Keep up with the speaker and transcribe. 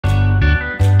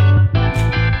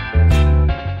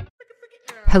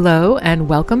Hello and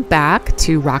welcome back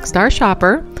to Rockstar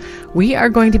Shopper. We are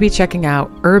going to be checking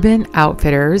out Urban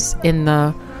Outfitters in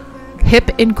the hip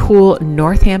and cool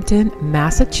Northampton,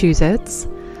 Massachusetts.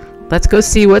 Let's go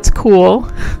see what's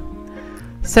cool.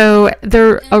 So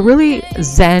they're a really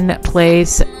zen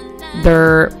place.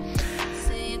 They're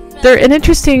an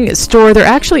interesting store. They're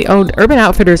actually owned, Urban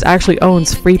Outfitters actually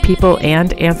owns Free People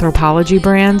and Anthropologie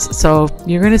brands. So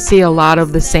you're going to see a lot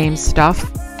of the same stuff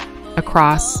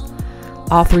across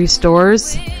all three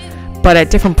stores, but at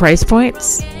different price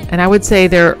points. And I would say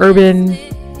their Urban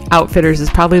Outfitters is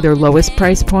probably their lowest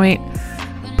price point.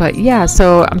 But yeah,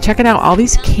 so I'm checking out all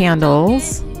these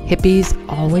candles. Hippies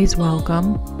always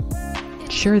welcome.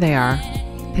 Sure they are.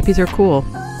 Hippies are cool.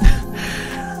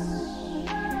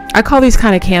 I call these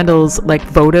kind of candles like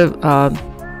votive.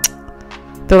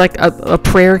 They're like a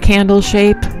prayer candle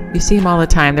shape. You see them all the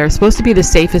time. They're supposed to be the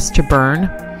safest to burn.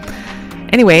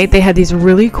 Anyway, they had these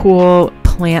really cool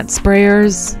plant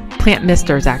sprayers, plant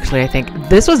misters actually, I think.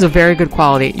 This was a very good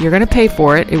quality. You're going to pay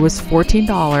for it. It was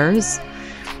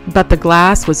 $14, but the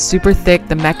glass was super thick.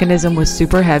 The mechanism was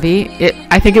super heavy.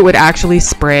 I think it would actually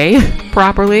spray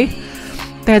properly.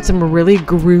 They had some really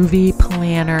groovy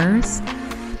planters.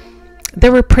 They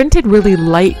were printed really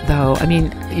light though. I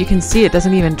mean, you can see it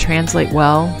doesn't even translate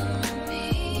well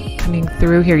coming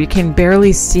through here. You can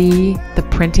barely see the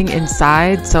printing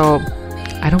inside, so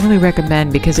I don't really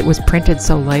recommend because it was printed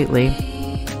so lightly.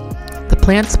 The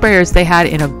plant sprayers they had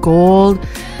in a gold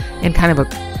and kind of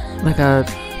like a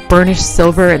burnished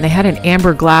silver, and they had an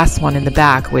amber glass one in the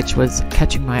back, which was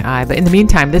catching my eye. But in the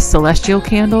meantime, this celestial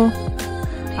candle,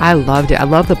 I loved it. I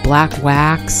love the black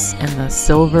wax and the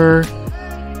silver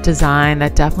design.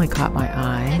 That definitely caught my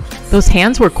eye. Those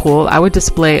hands were cool. I would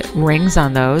display rings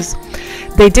on those.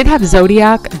 They did have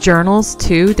zodiac journals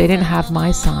too. They didn't have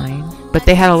my sign, but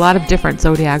they had a lot of different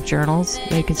zodiac journals.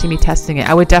 You can see me testing it.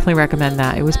 I would definitely recommend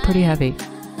that. It was pretty heavy.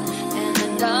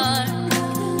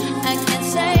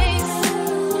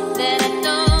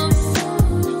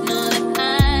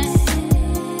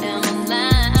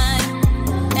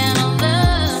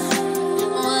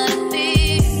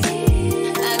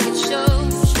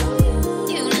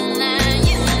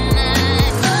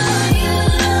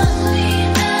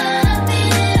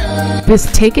 This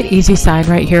Take It Easy sign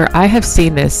right here, I have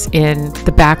seen this in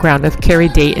the background of Carrie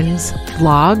Dayton's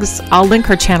vlogs. I'll link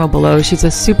her channel below. She's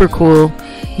a super cool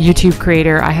YouTube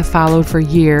creator I have followed for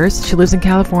years. She lives in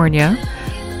California.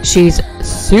 She's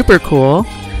super cool.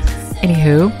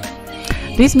 Anywho,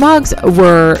 these mugs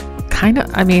were kind of,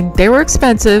 I mean, they were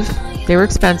expensive. They were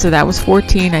expensive. That was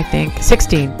 14, I think.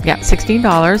 16. Yeah,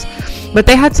 $16. But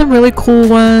they had some really cool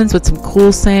ones with some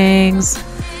cool sayings.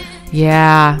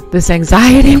 Yeah, this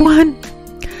anxiety one,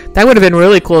 that would have been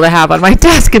really cool to have on my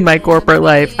desk in my corporate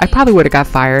life. I probably would have got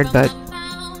fired, but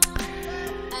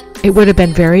it would have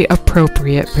been very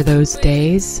appropriate for those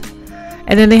days.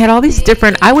 And then they had all these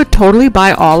different, I would totally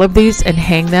buy all of these and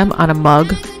hang them on a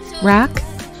mug rack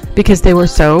because they were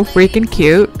so freaking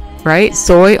cute, right?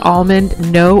 Soy,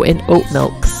 almond, no, and oat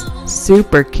milks.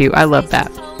 Super cute. I love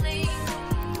that.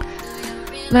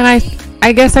 Then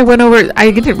I guess I went over,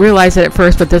 I didn't realize it at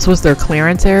first, but this was their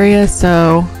clearance area.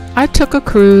 So I took a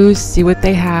cruise, see what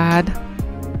they had,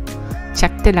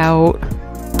 checked it out.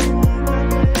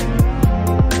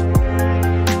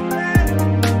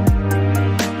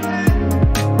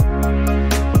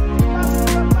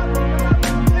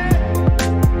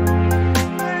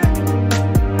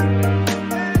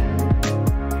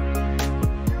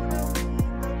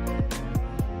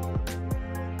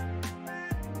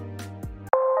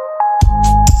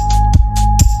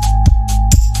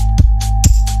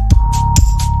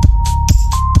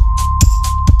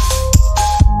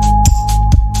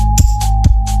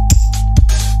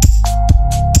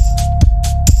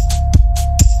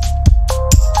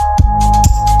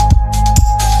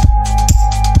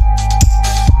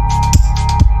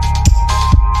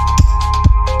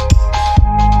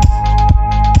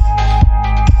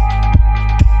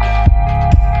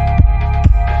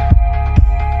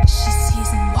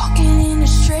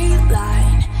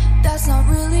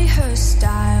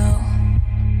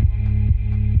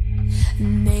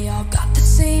 They all got the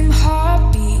same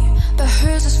heartbeat, but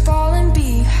hers is falling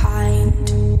behind.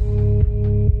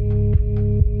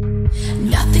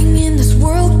 Nothing in this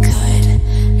world could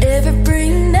ever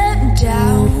bring them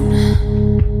down.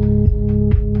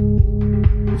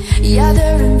 Yeah,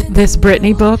 this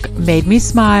Britney book made me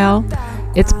smile.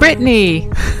 It's Britney.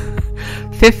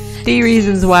 50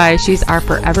 reasons why she's our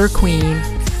forever queen.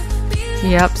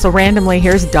 Yep, so randomly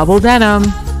here's double denim.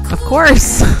 Of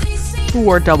course. Who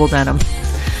wore double denim?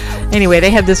 Anyway, they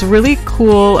had this really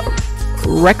cool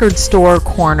record store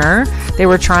corner. They They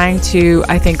were trying to,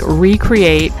 I think,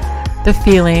 recreate the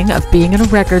feeling of being in a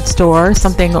record store,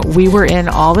 something we were in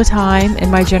all the time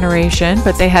in my generation.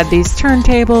 But they had these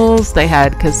turntables, they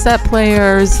had cassette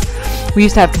players. We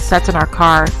used to have cassettes in our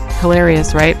car.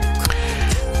 Hilarious, right?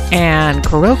 And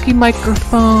karaoke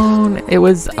microphone. It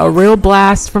was a real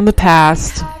blast from the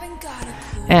past.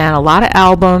 And a lot of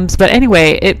albums. But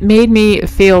anyway, it made me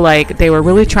feel like they were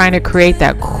really trying to create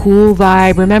that cool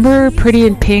vibe. Remember Pretty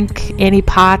in Pink, Annie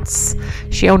Potts?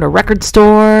 She owned a record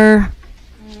store.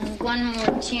 One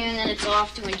more tune and it's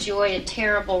off to enjoy a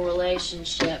terrible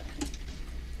relationship.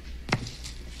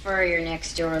 Furrier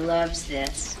next door loves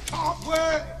this.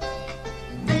 Awkward,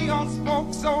 neon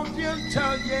smoke so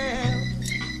gentle, yeah.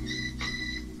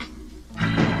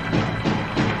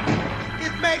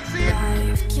 It makes it.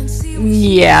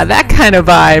 Yeah, that kind of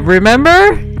vibe,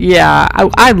 remember? Yeah,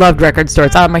 I loved record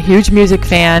stores. I'm a huge music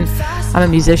fan. I'm a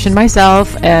musician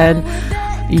myself, and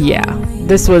yeah,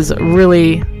 this was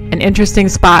really an interesting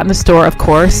spot in the store, of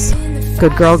course.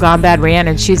 Good Girl Gone Bad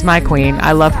Rhiannon, she's my queen.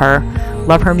 I love her.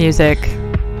 Love her music.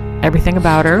 Everything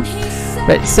about her.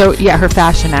 But so, yeah, her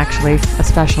fashion actually,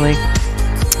 especially.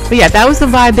 But yeah, that was the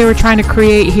vibe they were trying to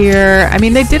create here. I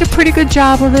mean, they did a pretty good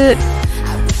job of it.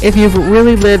 If you've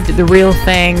really lived the real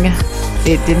thing,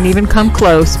 it didn't even come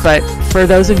close. But for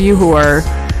those of you who are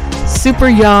super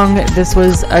young, this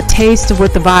was a taste of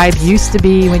what the vibe used to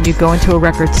be when you go into a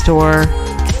record store.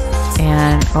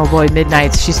 And oh boy,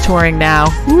 Midnight's, she's touring now.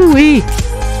 Woo-wee!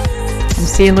 I'm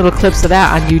seeing little clips of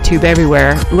that on YouTube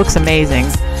everywhere. It looks amazing.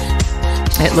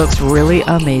 It looks really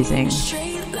amazing.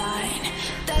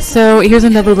 So here's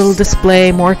another little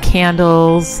display, more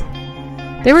candles.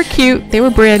 They were cute. They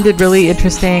were branded really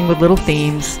interesting with little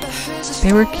themes.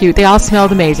 They were cute. They all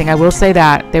smelled amazing, I will say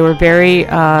that. They were very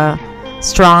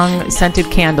strong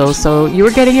scented candles, so you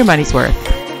were getting your money's worth.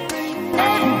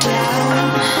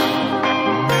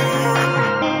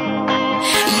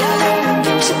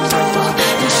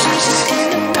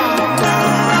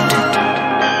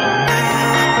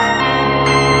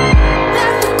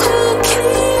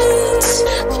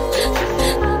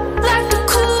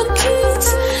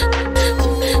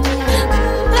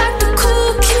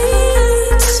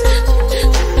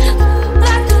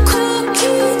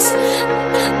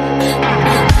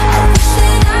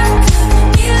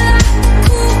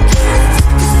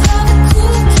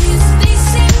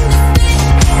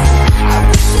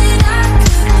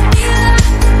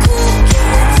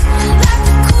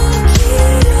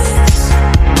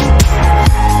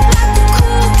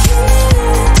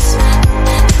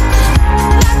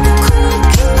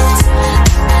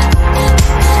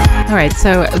 Alright,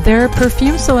 so their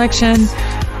perfume selection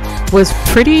was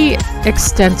pretty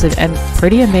extensive and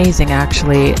pretty amazing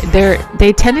actually.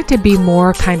 They tended to be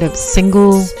more kind of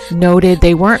single noted.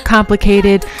 They weren't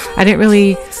complicated. I didn't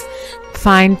really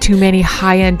find too many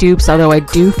high-end dupes, although I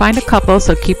do find a couple,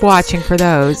 so keep watching for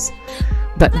those.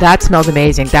 But that smelled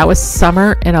amazing. That was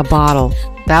Summer in a Bottle.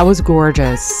 That was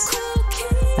gorgeous.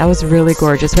 That was really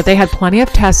gorgeous. But they had plenty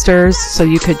of testers, so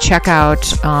you could check out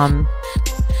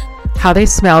how they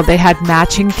smelled. They had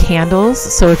matching candles,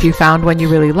 so if you found one you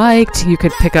really liked, you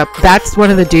could pick up. That's one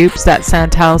of the dupes, that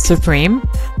Santal Supreme.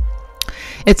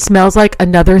 It smells like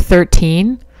Another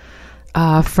 13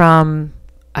 from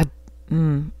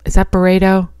is that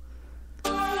Barreto?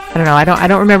 I don't know. I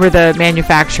don't remember the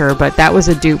manufacturer, but that was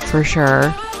a dupe for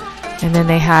sure. And then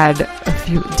they had a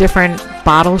few different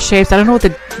bottle shapes. I don't know what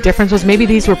the difference was. Maybe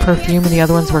these were perfume and the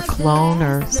other ones were cologne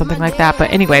or something like that. But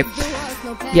anyway,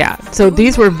 yeah, so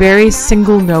these were very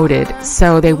single noted,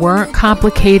 so they weren't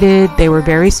complicated. They were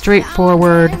very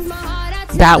straightforward.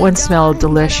 That one smelled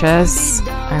delicious.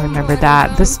 I remember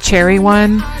that. This cherry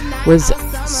one was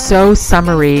so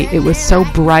summery. It was so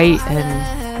bright,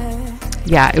 and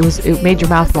yeah, it made your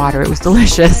mouth water. It was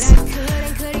delicious.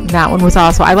 That one was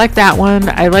also, I liked that one.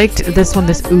 I liked this one,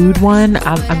 this oud one.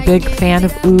 I'm a big fan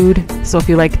of oud, so if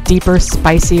you like deeper,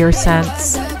 spicier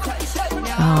scents.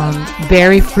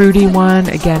 Very fruity one.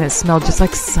 Again, it smelled just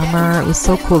like summer. It was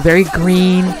so cool. Very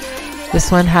green.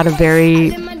 This one had a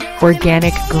very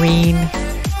organic green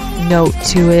note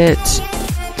to it.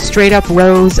 Straight up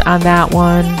rose on that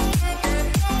one.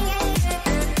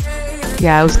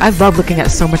 Yeah, I love looking at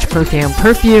so much perfume.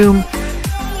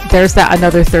 There's that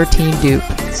Another 13 dupe.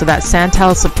 So that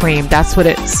Santal Supreme, that's what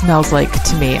it smells like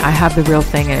to me. I have the real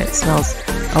thing and it smells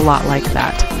a lot like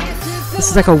that. This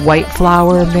is like a white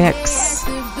flower mix.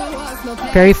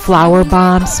 Very flower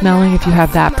bomb smelling if you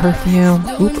have that perfume.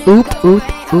 Oop, oop, oop,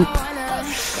 oop.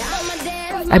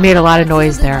 I made a lot of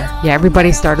noise there. Yeah,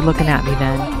 everybody started looking at me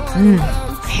then.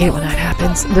 I hate it when that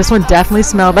happens. This one definitely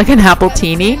smelled like an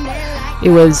appletini. It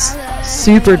was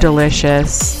super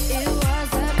delicious.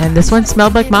 And this one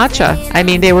smelled like matcha. I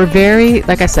mean, they were very,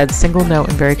 like I said, single note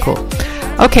and very cool.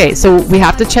 Okay, so we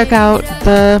have to check out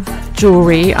the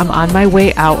jewelry. I'm on my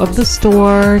way out of the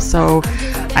store, so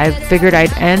I figured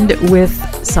I'd end with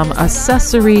some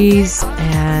accessories.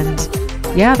 And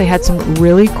yeah, they had some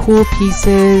really cool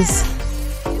pieces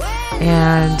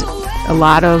and a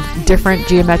lot of different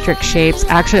geometric shapes.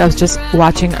 Actually, I was just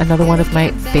watching another one of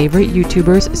my favorite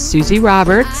YouTubers, Susie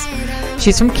Roberts.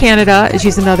 She's from Canada.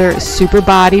 She's another super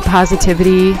body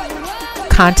positivity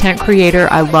content creator.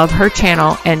 I love her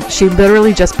channel, and she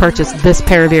literally just purchased this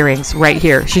pair of earrings right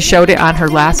here. She showed it on her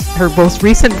most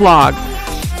recent vlog.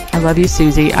 I love you,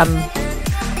 Susie.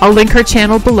 I'll link her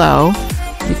channel below.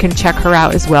 You can check her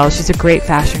out as well. She's a great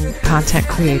fashion content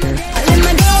creator.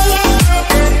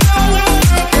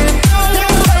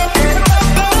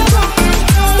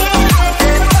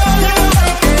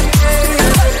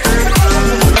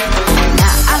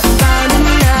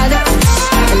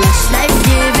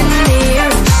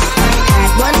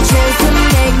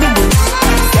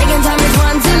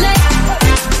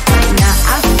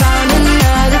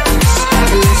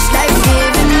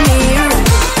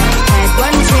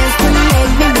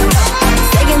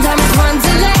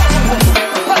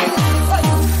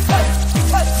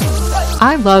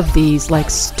 I love these like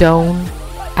stone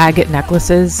agate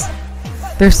necklaces.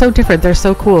 They're so different. They're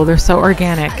so cool. They're so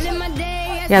organic.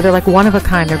 Yeah, they're like one of a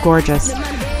kind. They're gorgeous.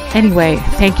 Anyway,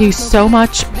 thank you so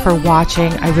much for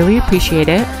watching. I really appreciate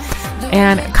it.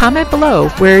 And comment below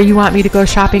where you want me to go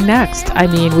shopping next. I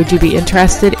mean, would you be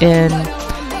interested in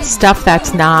stuff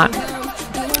that's not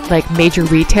like major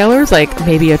retailers, like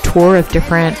maybe a tour of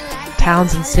different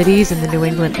towns and cities in the New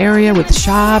England area with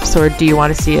shops, or do you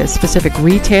want to see a specific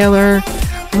retailer?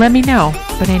 Let me know.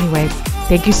 But anyway,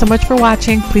 thank you so much for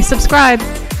watching. Please subscribe,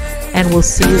 and we'll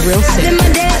see you real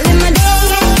soon.